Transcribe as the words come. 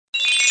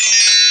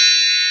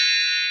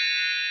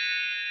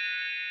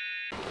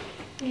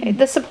Okay,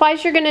 the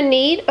supplies you're going to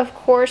need, of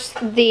course,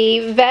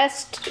 the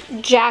vest,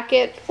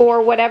 jacket,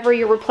 or whatever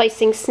you're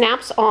replacing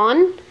snaps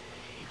on.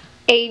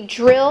 A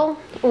drill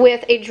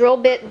with a drill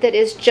bit that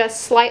is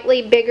just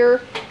slightly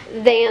bigger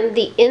than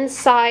the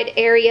inside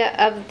area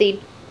of the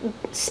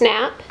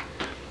snap.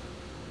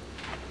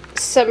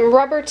 Some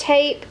rubber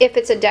tape if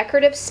it's a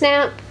decorative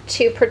snap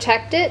to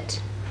protect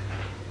it.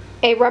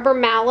 A rubber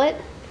mallet.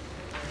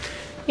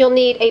 You'll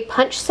need a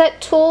punch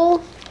set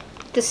tool,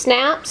 the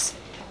snaps,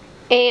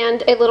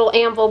 and a little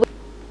anvil.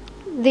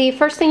 The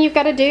first thing you've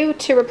got to do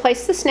to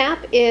replace the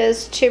snap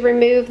is to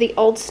remove the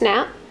old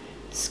snap.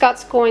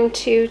 Scott's going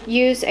to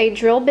use a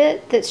drill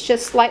bit that's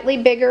just slightly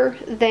bigger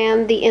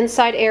than the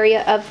inside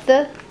area of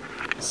the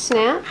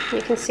snap.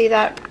 You can see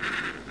that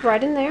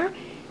right in there.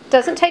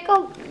 Doesn't take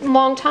a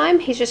long time.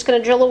 He's just going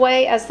to drill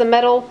away as the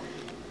metal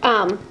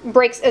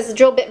as the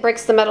drill bit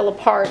breaks the metal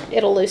apart.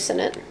 It'll loosen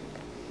it.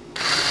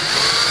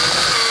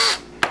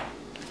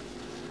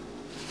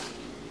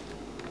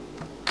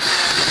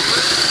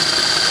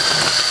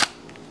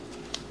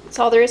 That's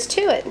all there is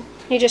to it.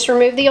 You just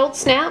remove the old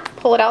snap,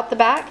 pull it out the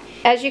back.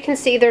 As you can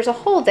see, there's a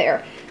hole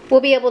there.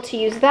 We'll be able to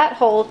use that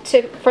hole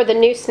for the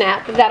new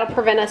snap. That'll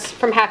prevent us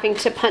from having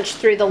to punch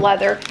through the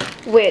leather,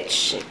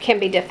 which can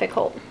be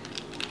difficult.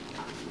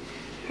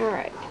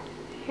 Alright,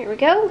 here we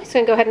go. He's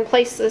going to go ahead and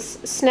place this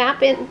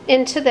snap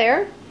into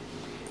there.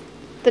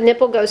 The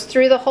nipple goes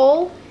through the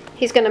hole.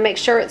 He's going to make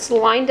sure it's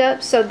lined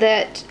up so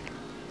that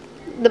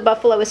the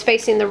buffalo is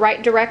facing the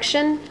right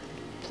direction.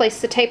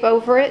 Place the tape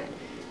over it.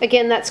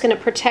 Again, that's going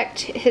to protect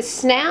his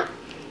snap,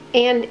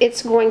 and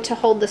it's going to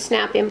hold the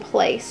snap in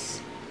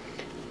place.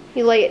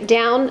 You lay it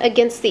down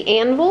against the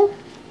anvil,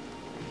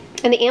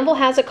 and the anvil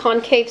has a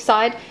concave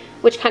side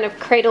which kind of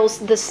cradles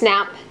the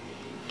snap,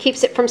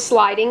 keeps it from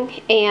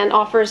sliding, and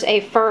offers a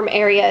firm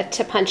area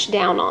to punch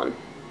down on.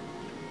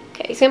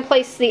 Okay, he's going to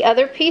place the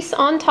other piece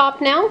on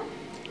top now,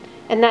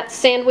 and that's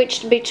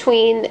sandwiched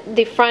between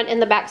the front and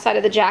the back side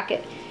of the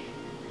jacket.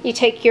 You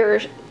take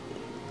your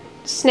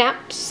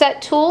snap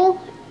set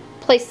tool,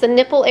 place the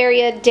nipple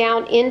area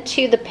down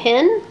into the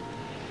pin,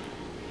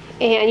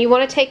 and you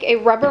want to take a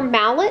rubber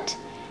mallet,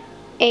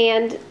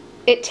 and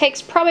it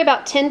takes probably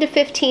about 10 to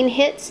 15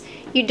 hits.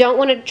 You don't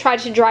want to try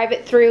to drive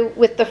it through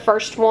with the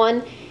first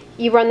one.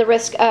 You run the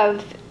risk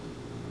of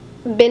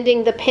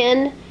bending the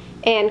pin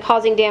and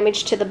causing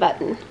damage to the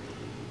button.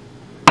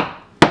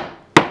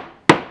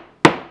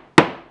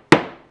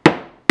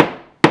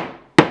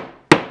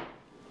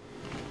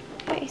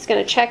 Okay, he's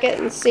going to check it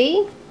and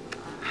see.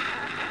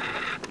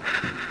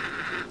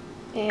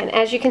 And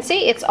as you can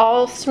see, it's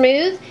all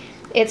smooth.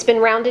 It's been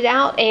rounded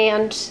out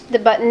and the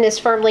button is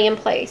firmly in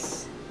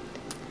place.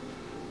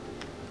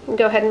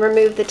 Go ahead and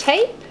remove the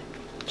tape,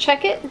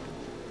 check it,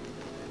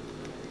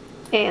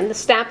 and the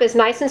snap is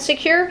nice and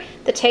secure.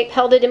 The tape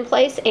held it in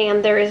place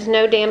and there is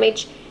no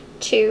damage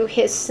to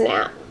his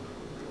snap.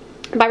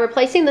 By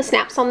replacing the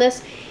snaps on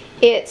this,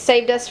 it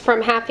saved us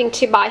from having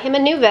to buy him a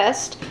new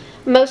vest.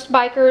 Most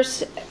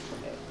bikers,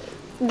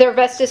 their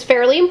vest is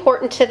fairly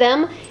important to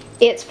them.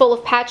 It's full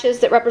of patches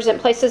that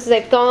represent places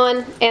they've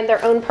gone and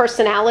their own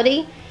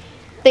personality,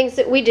 things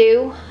that we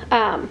do.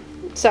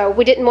 So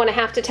we didn't want to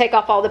have to take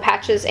off all the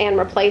patches and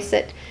replace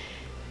it.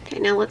 Okay,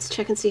 now let's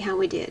check and see how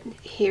we did.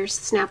 Here's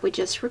the snap we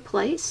just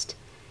replaced,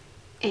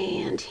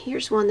 and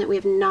here's one that we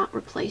have not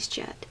replaced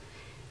yet.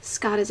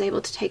 Scott is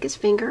able to take his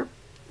finger,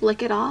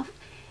 flick it off,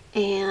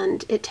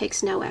 and it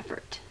takes no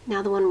effort.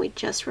 Now the one we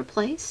just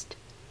replaced,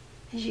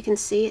 as you can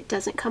see, it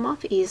doesn't come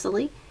off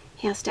easily.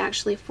 He has to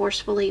actually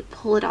forcefully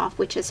pull it off,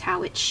 which is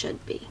how it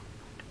should be.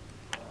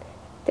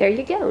 There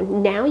you go.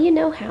 Now you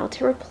know how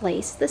to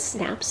replace the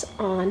snaps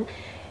on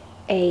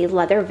a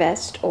leather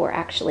vest, or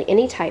actually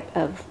any type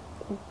of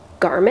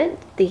garment.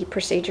 The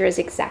procedure is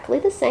exactly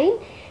the same.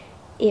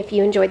 If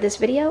you enjoyed this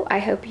video, I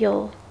hope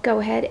you'll go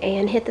ahead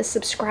and hit the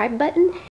subscribe button